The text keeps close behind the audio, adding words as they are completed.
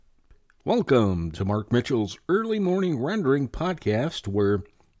Welcome to Mark Mitchell's Early Morning Rendering Podcast, where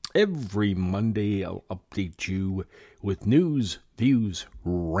every Monday I'll update you with news, views,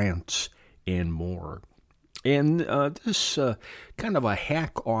 rants, and more. And this kind of a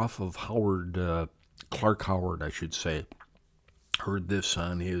hack off of Clark Howard, I should say. Heard this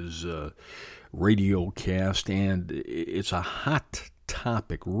on his radio cast, and it's a hot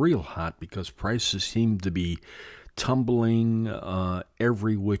topic, real hot, because prices seem to be tumbling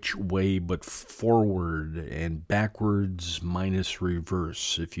every which way but forward and backwards minus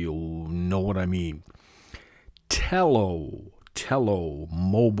reverse, if you know what I mean. Tello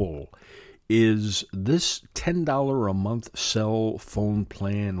Mobile. Is this $10 a month cell phone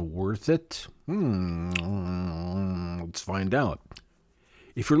plan worth it? Let's find out.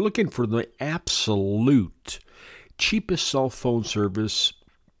 If you're looking for the absolute cheapest cell phone service,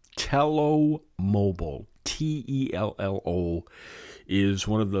 Tello Mobile, Tello, is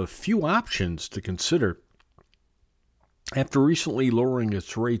one of the few options to consider. After recently lowering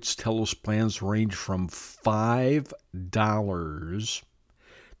its rates, Tello's plans range from $5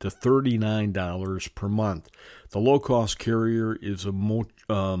 to $39 per month. The low-cost carrier is a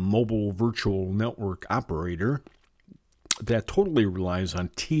mobile virtual network operator that totally relies on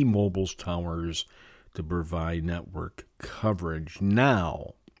T-Mobile's towers to provide network coverage.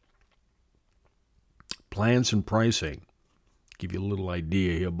 Now, plans and pricing. Give you a little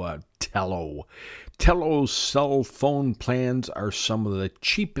idea here about Tello. Tello's cell phone plans are some of the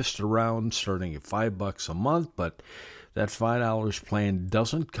cheapest around, starting at $5 a month, but that $5 plan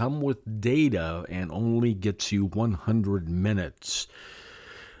doesn't come with data and only gets you 100 minutes.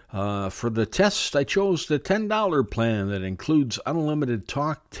 For the test, I chose the $10 plan that includes unlimited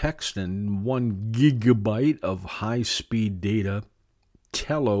talk, text, and 1 gigabyte of high-speed data.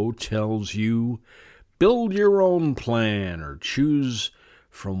 Tello tells you, build your own plan or choose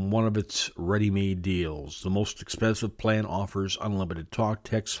from one of its ready-made deals. The most expensive plan offers unlimited talk,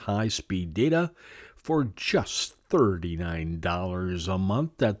 text, high-speed data for just $39 a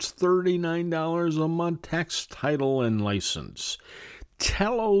month. That's $39 a month, tax, title, and license.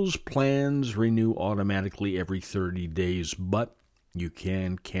 Tello's plans renew automatically every 30 days, but you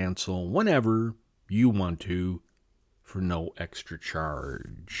can cancel whenever you want to for no extra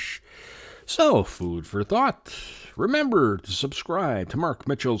charge. So, food for thought. Remember to subscribe to Mark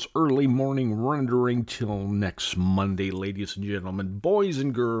Mitchell's Early Morning Rendering. Till next Monday, ladies and gentlemen, boys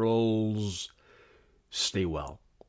and girls, stay well.